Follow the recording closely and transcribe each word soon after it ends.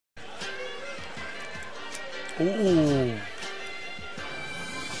Ooh.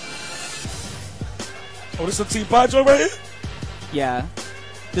 Oh, this is a Team Padre right here? Yeah.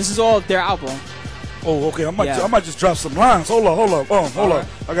 This is all their album. Oh, okay. I might just drop some lines. Hold up. Hold up.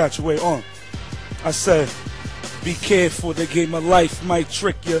 I got you. Wait, on. I said, be careful. The game of life might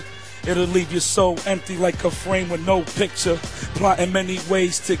trick you. It'll leave your soul empty like a frame with no picture. Plotting many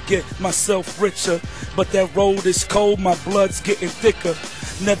ways to get myself richer. But that road is cold, my blood's getting thicker.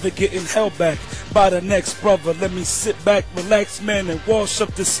 Never getting held back by the next brother. Let me sit back, relax, man, and wash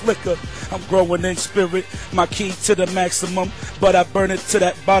up this liquor. I'm growing in spirit, my key to the maximum. But I burn it to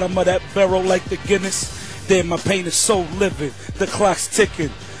that bottom of that barrel like the Guinness. Damn, my pain is so livid, the clock's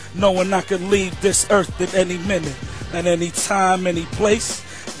ticking. Knowing I could leave this earth at any minute. At any time, any place.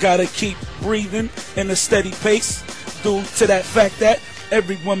 Gotta keep breathing in a steady pace. Due to that fact that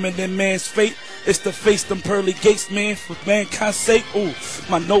every woman and man's fate is to face them pearly gates, man, for mankind's sake. Ooh,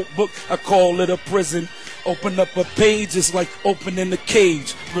 my notebook, I call it a prison. Open up a page, it's like opening a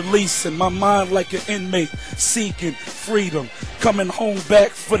cage. Releasing my mind like an inmate, seeking freedom. Coming home back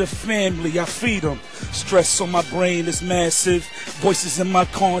for the family, I feed them. Stress on my brain is massive. Voices in my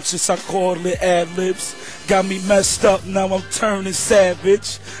conscience, I call it ad-libs. Got me messed up, now I'm turning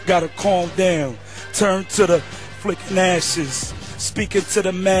savage. Gotta calm down, turn to the flicking ashes. Speaking to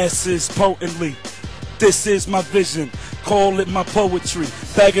the masses potently. This is my vision, call it my poetry.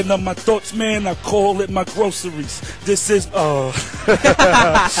 Bagging up my thoughts, man, I call it my groceries. This is, You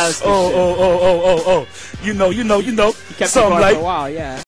know. You kept Something going like, for a while, yeah.